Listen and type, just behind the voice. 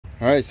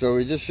Alright, so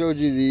we just showed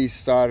you the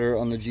starter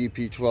on the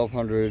GP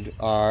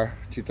 1200R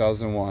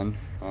 2001.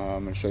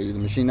 I'm going to show you the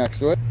machine next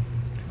to it.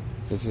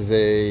 This is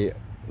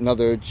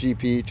another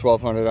GP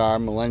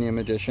 1200R Millennium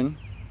Edition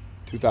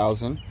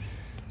 2000.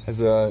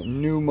 Has a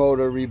new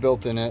motor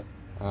rebuilt in it.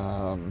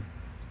 And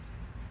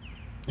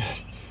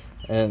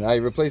I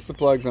replaced the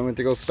plugs. I went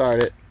to go start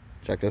it.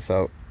 Check this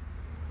out.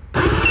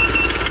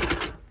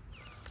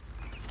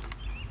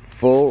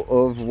 Full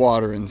of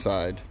water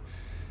inside.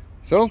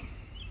 So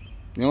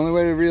the only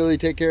way to really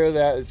take care of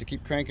that is to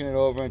keep cranking it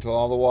over until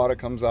all the water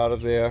comes out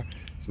of there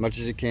as much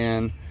as you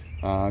can.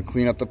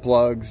 Clean up the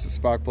plugs, the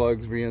spark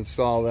plugs,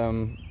 reinstall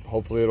them.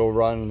 Hopefully it'll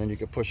run, and then you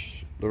can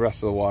push the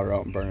rest of the water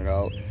out and burn it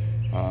out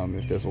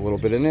if there's a little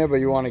bit in there, but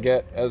you want to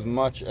get as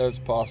much as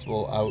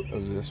possible out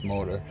of this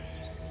motor.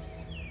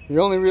 The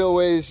only real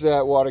ways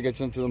that water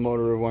gets into the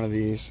motor of one of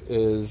these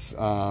is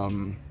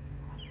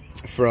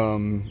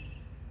from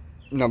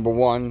number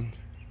one,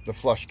 the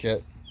flush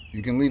kit.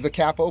 You can leave the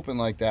cap open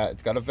like that.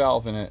 It's got a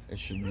valve in it.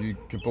 You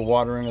can put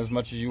water in as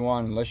much as you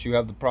want, unless you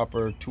have the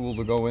proper tool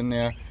to go in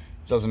there.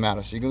 It doesn't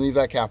matter. So you can leave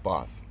that cap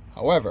off.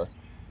 However,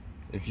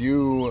 if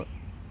you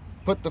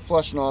put the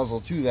flush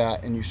nozzle to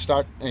that and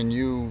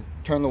you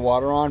turn the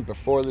water on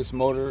before this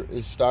motor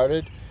is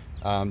started,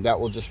 that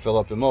will just fill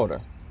up the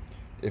motor.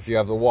 If you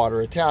have the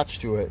water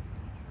attached to it,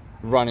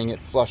 running it,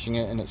 flushing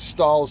it, and it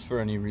stalls for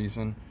any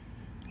reason,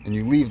 and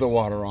you leave the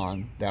water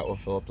on, that will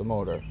fill up the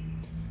motor.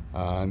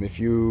 If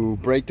you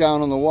break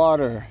down on the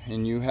water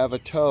and you have a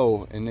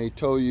tow and they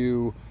tow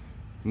you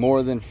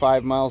more than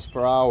 5 miles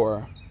per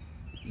hour,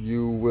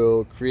 you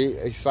will create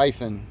a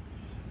siphon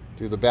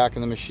through the back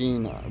of the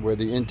machine where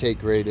the intake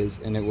grate is,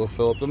 and it will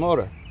fill up the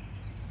motor.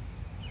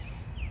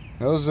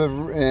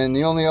 And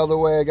the only other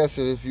way, I guess,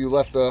 is if you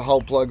left the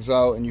hull plugs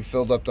out and you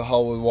filled up the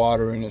hull with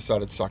water and it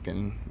started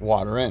sucking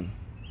water in.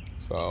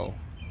 So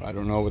I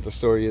don't know what the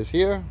story is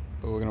here,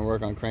 but we're going to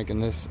work on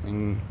cranking this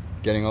and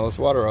getting all this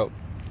water out.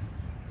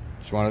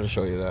 Just wanted to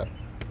show you that.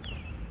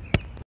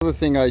 The other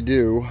thing I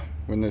do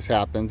when this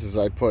happens is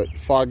I put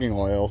fogging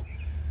oil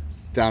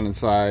down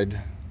inside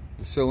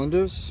the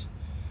cylinders,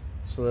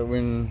 so that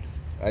when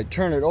I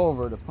turn it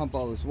over to pump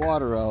all this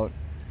water out,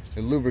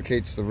 it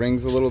lubricates the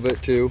rings a little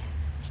bit too,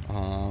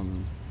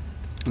 in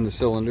the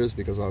cylinders,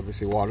 because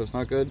obviously water's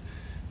not good.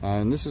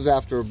 And this is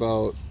after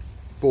about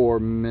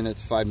 5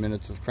 minutes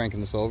of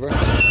cranking this over.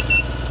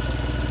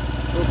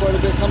 Still quite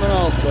a bit coming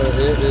out, but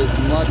it is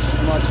much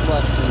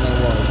less than there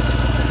was.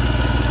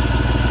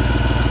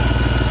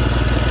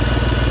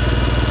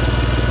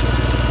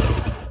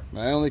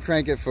 I only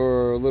crank it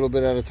for a little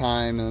bit at a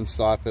time and then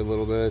stop it, a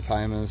little bit at a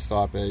time and then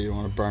stop it. You don't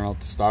want to burn out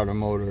the starter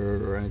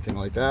motor or anything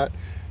like that.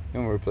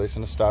 And we're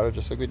replacing the starter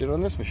just like we did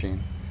on this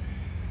machine.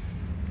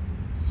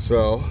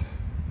 So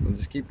we'll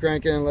just keep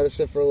cranking and let it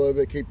sit for a little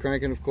bit. Keep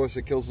cranking. Of course,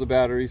 it kills the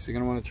battery, so you're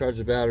going to want to charge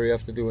the battery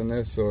after doing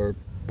this, or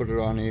put it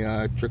on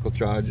a trickle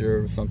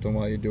charger or something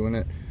while you're doing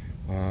it.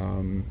 So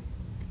I'm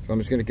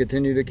just going to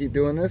continue to keep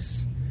doing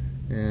this,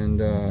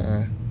 and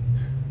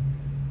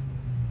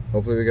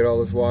hopefully we get all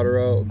this water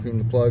out, clean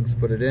the plugs,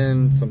 put it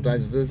in.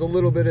 Sometimes if there's a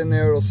little bit in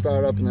there, it'll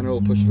start up and then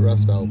it'll push the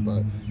rest out.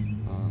 But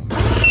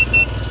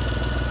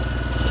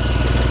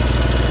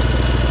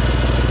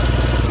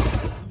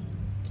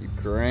keep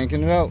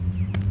cranking it out.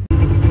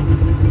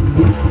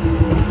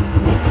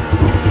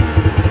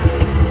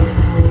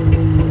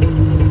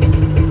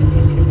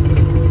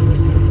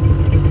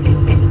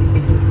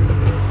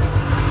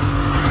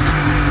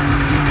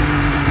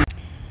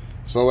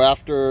 So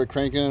after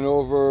cranking it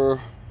over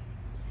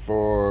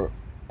for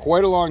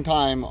quite a long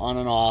time on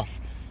and off,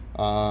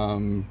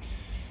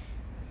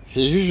 it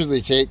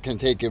usually can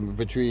take him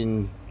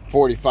between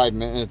 45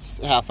 minutes,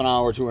 half an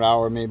hour to an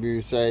hour, maybe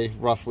you say,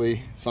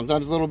 roughly.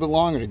 Sometimes a little bit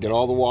longer to get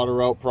all the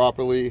water out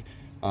properly.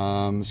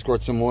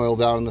 Squirt some oil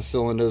down in the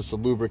cylinders to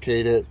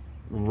lubricate it,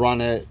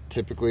 run it.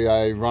 Typically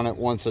I run it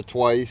once or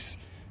twice.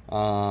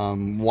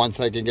 Once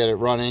I can get it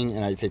running,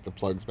 and I take the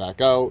plugs back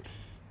out.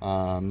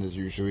 There's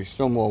usually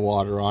still more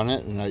water on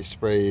it, and I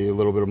spray a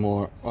little bit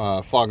more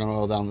fogging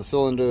oil down the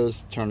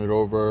cylinders, turn it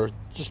over,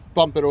 just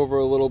bump it over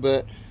a little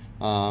bit,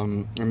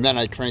 and then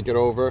I crank it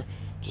over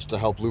just to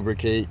help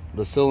lubricate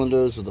the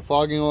cylinders with the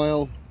fogging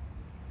oil.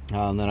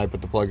 Then I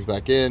put the plugs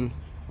back in,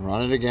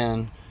 run it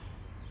again,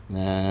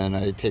 then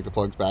I take the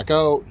plugs back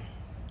out,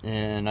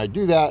 and I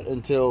do that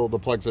until the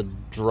plugs are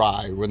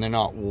dry, when they're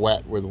not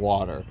wet with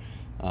water.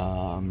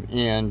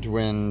 And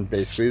when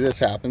basically this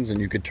happens, and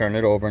you could turn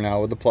it over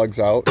now with the plugs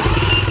out,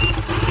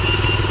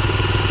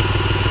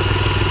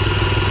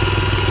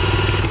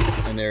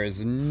 and there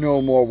is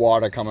no more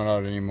water coming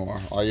out anymore.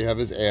 All you have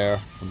is air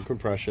from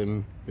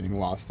compression being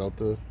lost out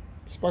the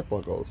spark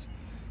plug holes.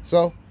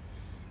 So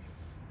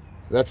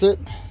that's it.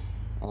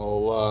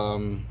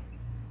 I'll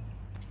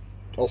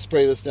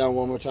spray this down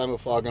one more time with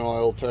fogging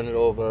oil, turn it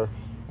over,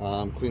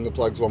 clean the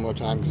plugs one more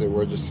time because they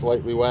were just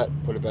slightly wet,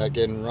 put it back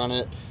in and run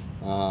it.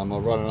 I'll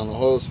run it on the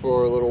hose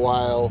for a little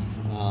while,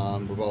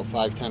 for about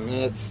 5-10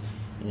 minutes,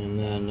 and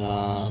then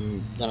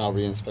I'll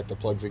re-inspect the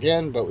plugs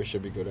again, but we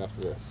should be good after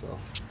this. So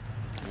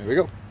there we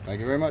go. Thank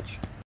you very much.